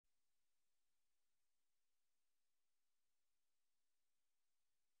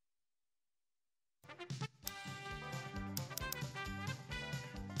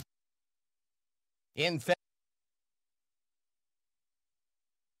In fact,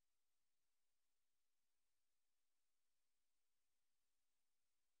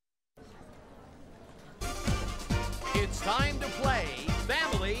 it's time to play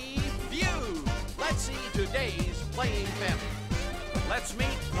Family Feud. Let's see today's playing family. Let's meet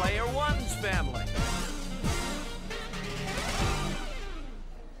Player One's family.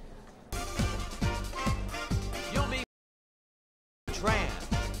 You'll be Tran.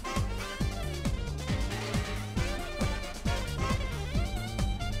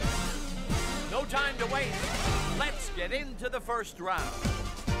 No time to waste. Let's get into the first round.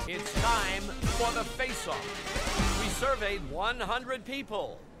 It's time for the face-off. We surveyed 100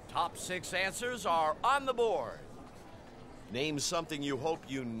 people. Top 6 answers are on the board. Name something you hope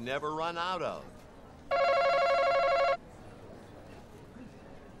you never run out of.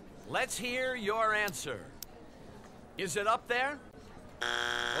 Let's hear your answer. Is it up there?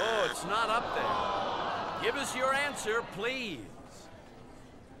 Oh, it's not up there. Give us your answer, please.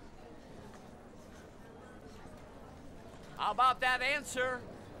 How about that answer?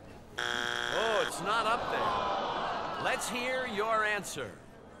 Oh, it's not up there. Let's hear your answer.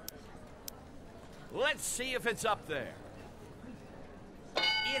 Let's see if it's up there.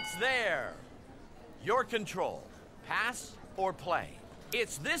 It's there. Your control. Pass or play.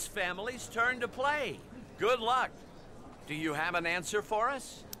 It's this family's turn to play. Good luck. Do you have an answer for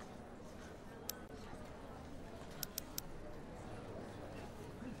us?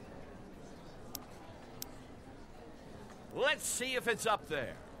 Let's see if it's up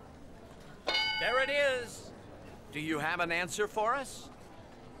there. There it is. Do you have an answer for us?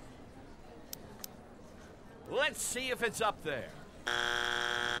 Let's see if it's up there.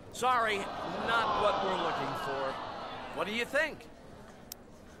 Sorry, not what we're looking for. What do you think?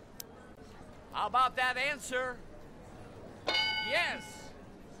 How about that answer? Yes.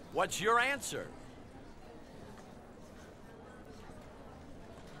 What's your answer?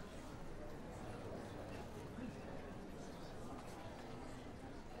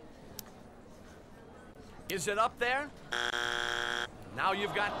 Is it up there? Now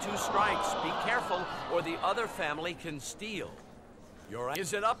you've got 2 strikes. Be careful, or the other family can steal.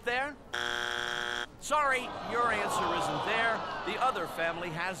 Is it up there? Sorry, your answer isn't there. The other family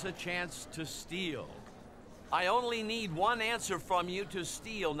has a chance to steal. I only need one answer from you to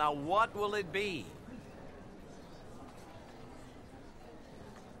steal. Now, what will it be?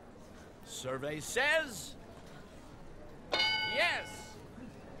 Survey says... yes!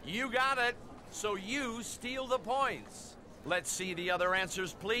 You got it. So you steal the points. Let's see the other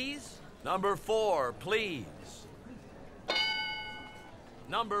answers, please. Number 4, please.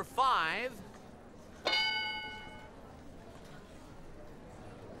 Number 5.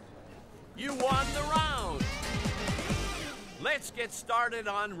 You won the round. Let's get started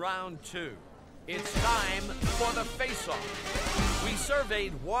on round 2. It's time for the face-off. We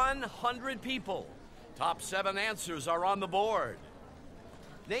surveyed 100 people. Top 7 answers are on the board.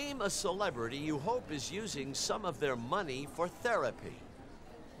 Name a celebrity you hope is using some of their money for therapy.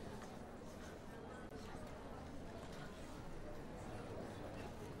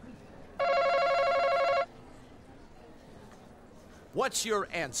 What's your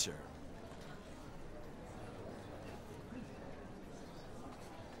answer?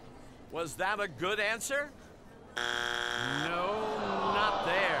 Was that a good answer? No, not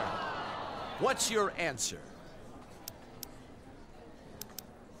there. What's your answer?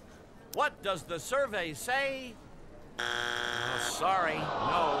 What does the survey say? Oh, sorry,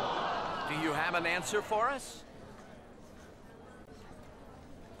 no. Do you have an answer for us?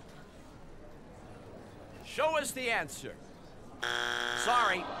 Show us the answer.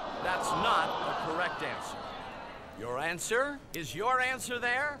 Sorry, that's not a correct answer. Your answer? Is your answer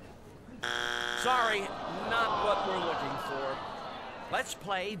there? Sorry, not what we're looking for. Let's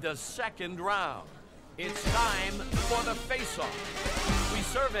play the second round. It's time for the face-off. We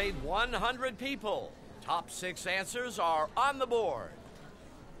surveyed 100 people. Top 6 answers are on the board.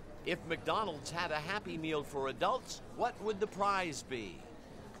 If McDonald's had a Happy Meal for adults, what would the prize be?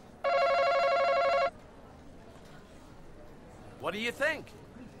 What do you think?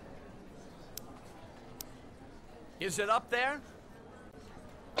 Is it up there?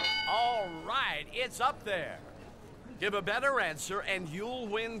 All right, it's up there. Give a better answer and you'll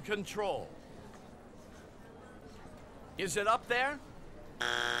win control. Is it up there?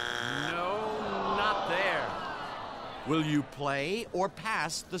 No, not there. Will you play or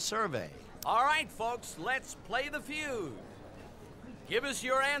pass the survey? All right, folks, let's play the feud. Give us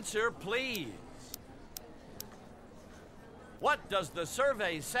your answer, please. What does the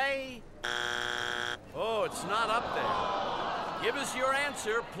survey say? Oh, it's not up there. Give us your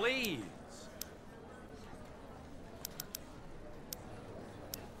answer, please.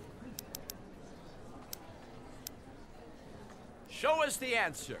 Show us the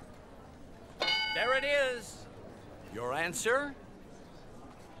answer. There it is. Your answer?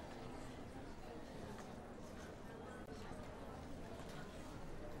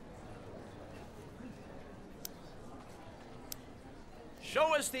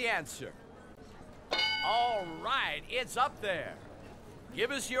 Show us the answer. All right, it's up there.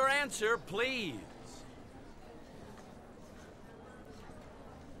 Give us your answer, please.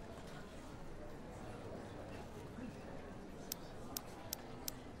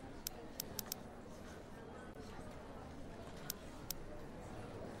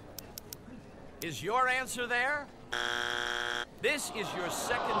 Is your answer there? This is your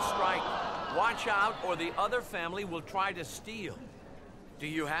second strike. Watch out, or the other family will try to steal. Do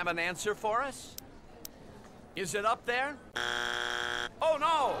you have an answer for us? Is it up there? Oh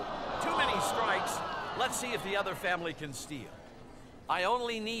no! Too many strikes. Let's see if the other family can steal. I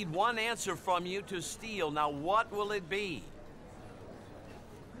only need one answer from you to steal. Now what will it be?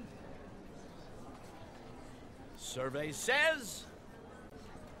 Survey says...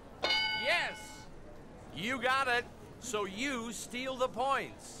 yes! You got it. So you steal the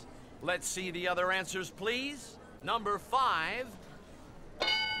points. Let's see the other answers, please. Number 5.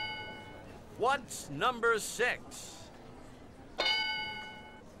 What's number 6?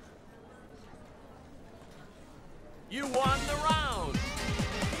 You won the round.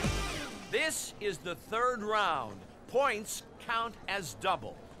 This is the third round. Points count as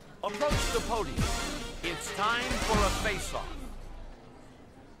double. Approach the podium. It's time for a face-off.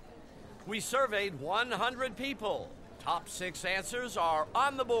 We surveyed 100 people. Top 6 answers are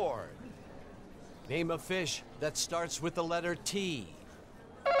on the board. Name a fish that starts with the letter T.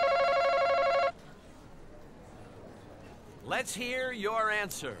 Let's hear your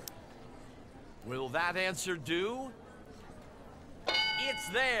answer. Will that answer do? It's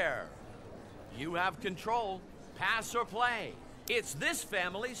there. You have control. Pass or play. It's this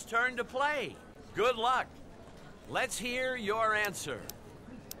family's turn to play. Good luck. Let's hear your answer.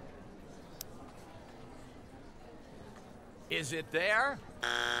 Is it there?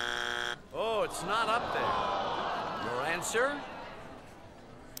 Oh, it's not up there. Your answer?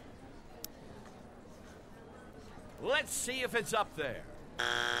 Let's see if it's up there.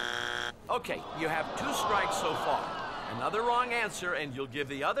 Okay, you have 2 strikes so far. Another wrong answer and you'll give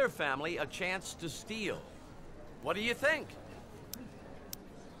the other family a chance to steal. What do you think?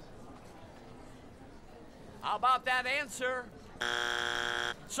 How about that answer?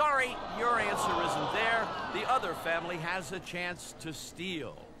 Sorry, your answer isn't there. The other family has a chance to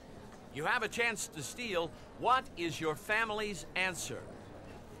steal. You have a chance to steal. What is your family's answer?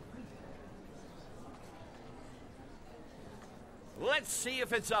 Let's see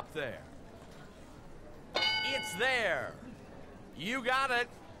if it's up there. It's there. You got it,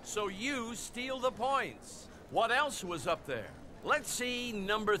 so you steal the points. What else was up there? Let's see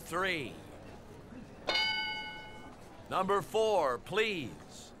number 3. Number 4, please.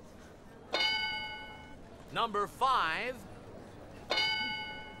 Number 5.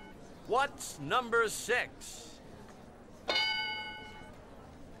 What's number 6?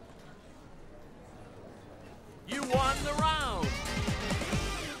 You won the round.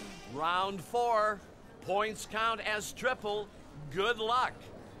 Round 4. Points count as triple. Good luck.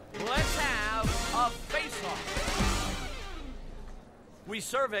 Let's have a face-off. We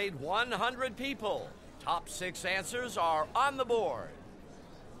surveyed 100 people. Top 6 answers are on the board.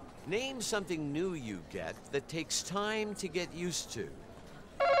 Name something new you get that takes time to get used to.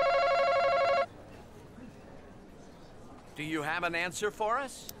 Do you have an answer for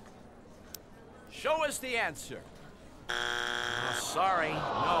us? Show us the answer. Oh, sorry,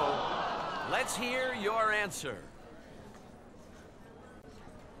 no. Let's hear your answer.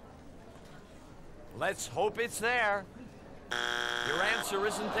 Let's hope it's there. Your answer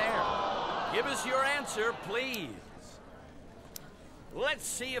isn't there. Give us your answer, please. Let's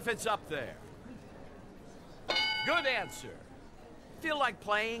see if it's up there. Good answer. Feel like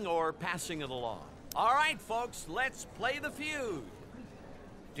playing or passing it along? All right, folks, let's play the feud.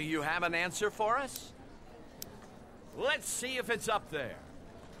 Do you have an answer for us? Let's see if it's up there.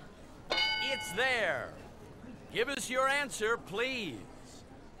 It's there. Give us your answer, please.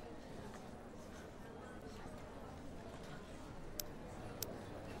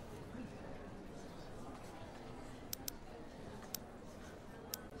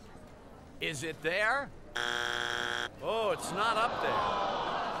 Is it there? Oh, it's not up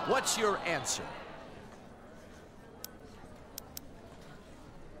there. What's your answer?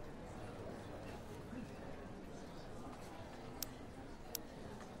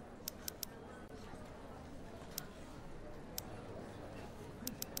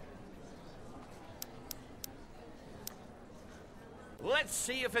 Let's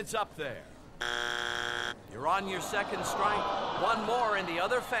see if it's up there. You're on your second strike. One more and the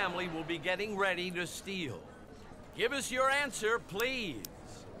other family will be getting ready to steal. Give us your answer, please.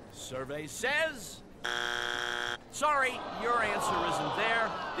 Survey says... Sorry, your answer isn't there.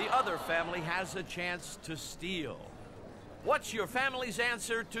 The other family has a chance to steal. What's your family's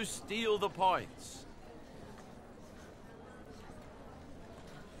answer to steal the points?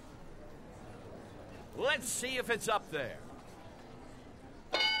 Let's see if it's up there.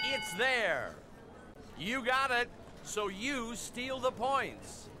 It's there. You got it, so you steal the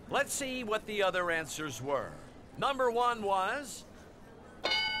points. Let's see what the other answers were. Number 1 was...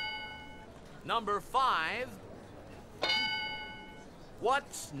 Number 5.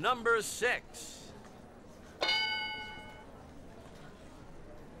 What's number 6?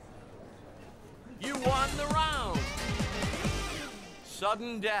 You won the round.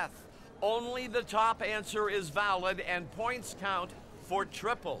 Sudden death. Only the top answer is valid and points count for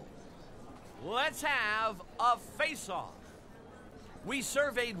triple. Let's have a face-off. We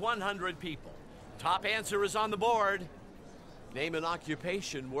surveyed 100 people. Top answer is on the board. Name an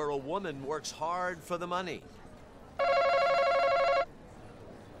occupation where a woman works hard for the money.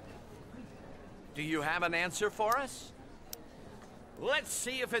 Do you have an answer for us? Let's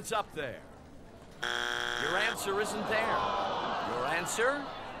see if it's up there. Your answer isn't there. Your answer?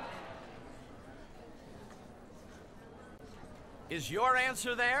 Is your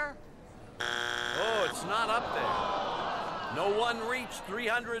answer there? Oh, it's not up there. No one reached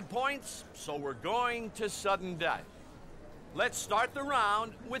 300 points, so we're going to sudden death. Let's start the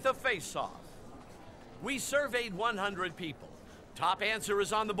round with a face-off. We surveyed 100 people. Top answer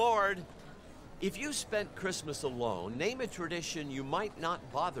is on the board. If you spent Christmas alone, name a tradition you might not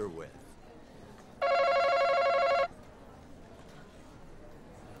bother with.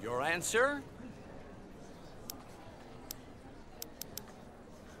 Your answer?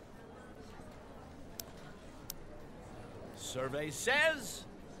 Survey says...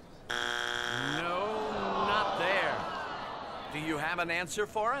 No, not there. Do you have an answer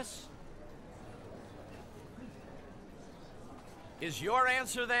for us? Is your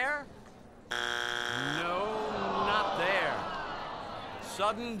answer there? No, not there.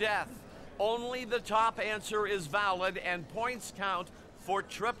 Sudden death. Only the top answer is valid and points count for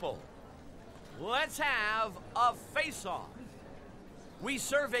triple. Let's have a face-off. We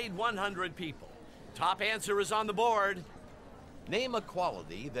surveyed 100 people. Top answer is on the board. Name a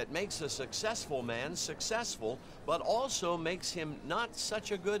quality that makes a successful man successful, but also makes him not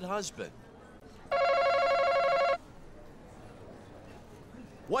such a good husband.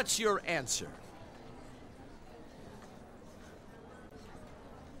 What's your answer?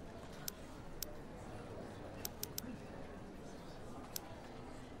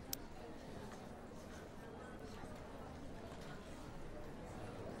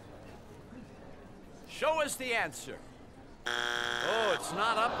 Show us the answer. Oh, it's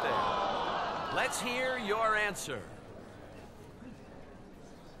not up there. Let's hear your answer.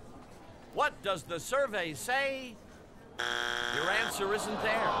 What does the survey say? Your answer isn't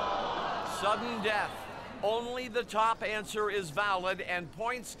there. Sudden death. Only the top answer is valid and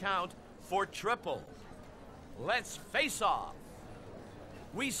points count for triple. Let's face off.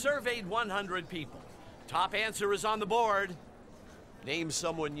 We surveyed 100 people. Top answer is on the board. Name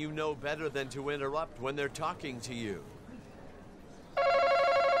someone you know better than to interrupt when they're talking to you.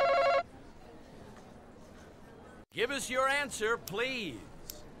 Give us your answer, please.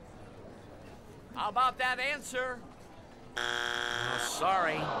 How about that answer? Oh,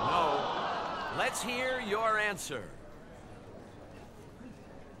 sorry, no. Let's hear your answer.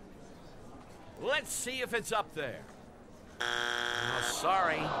 Let's see if it's up there. Oh,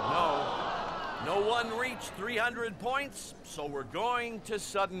 sorry, no. No one reached 300 points, so we're going to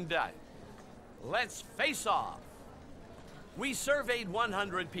sudden death. Let's face off. We surveyed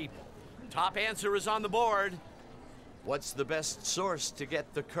 100 people. Top answer is on the board. What's the best source to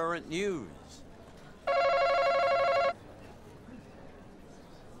get the current news?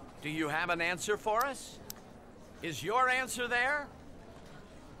 Do you have an answer for us? Is your answer there?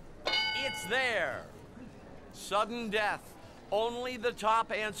 It's there. Sudden death. Only the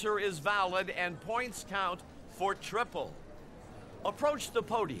top answer is valid and points count for triple. Approach the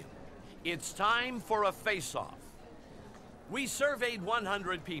podium. It's time for a face-off. We surveyed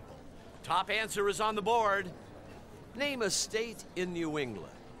 100 people. Top answer is on the board. Name a state in New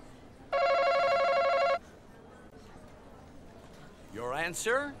England. Your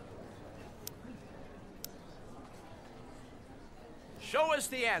answer? Show us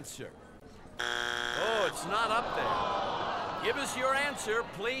the answer. Oh, it's not up there. Give us your answer,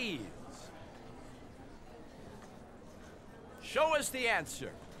 please. Show us the answer.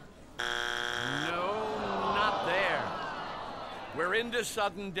 No, not there. We're into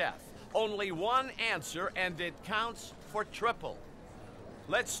sudden death. Only one answer, and it counts for triple.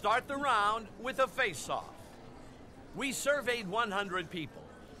 Let's start the round with a face-off. We surveyed 100 people.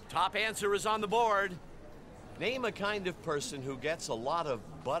 Top answer is on the board. Name a kind of person who gets a lot of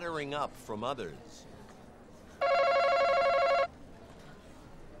buttering up from others.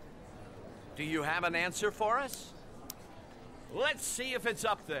 Do you have an answer for us? Let's see if it's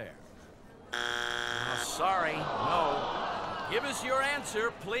up there. Oh, sorry, no. Give us your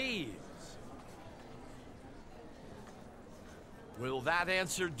answer, please. Will that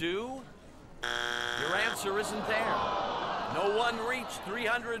answer do? Your answer isn't there. No one reached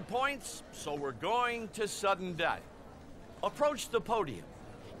 300 points, so we're going to sudden death. Approach the podium.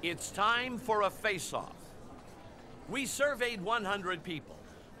 It's time for a face-off. We surveyed 100 people.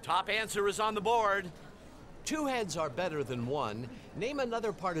 Top answer is on the board. Two heads are better than one. Name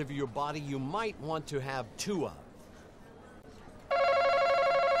another part of your body you might want to have two of.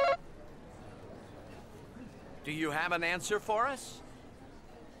 Do you have an answer for us?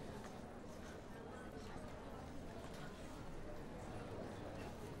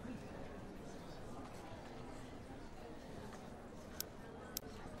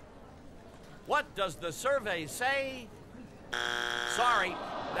 What does the survey say? Sorry,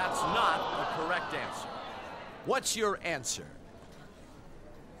 that's not a correct answer. What's your answer?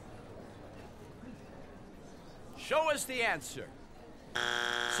 Show us the answer.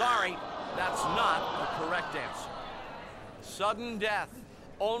 Sorry, that's not a correct answer. Sudden death.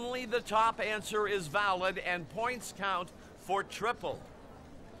 Only the top answer is valid and points count for triple.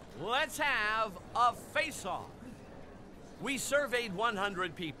 Let's have a face-off. We surveyed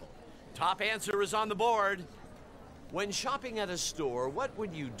 100 people. Top answer is on the board. When shopping at a store, what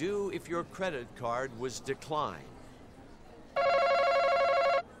would you do if your credit card was declined?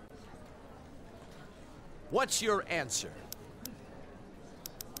 What's your answer?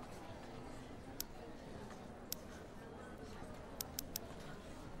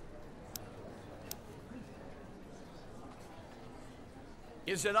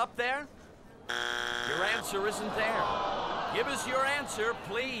 Is it up there? Your answer isn't there. Give us your answer,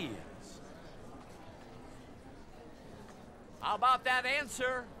 please. How about that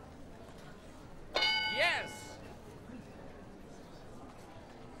answer? Yes!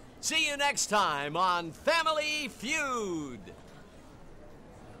 See you next time on Family Feud.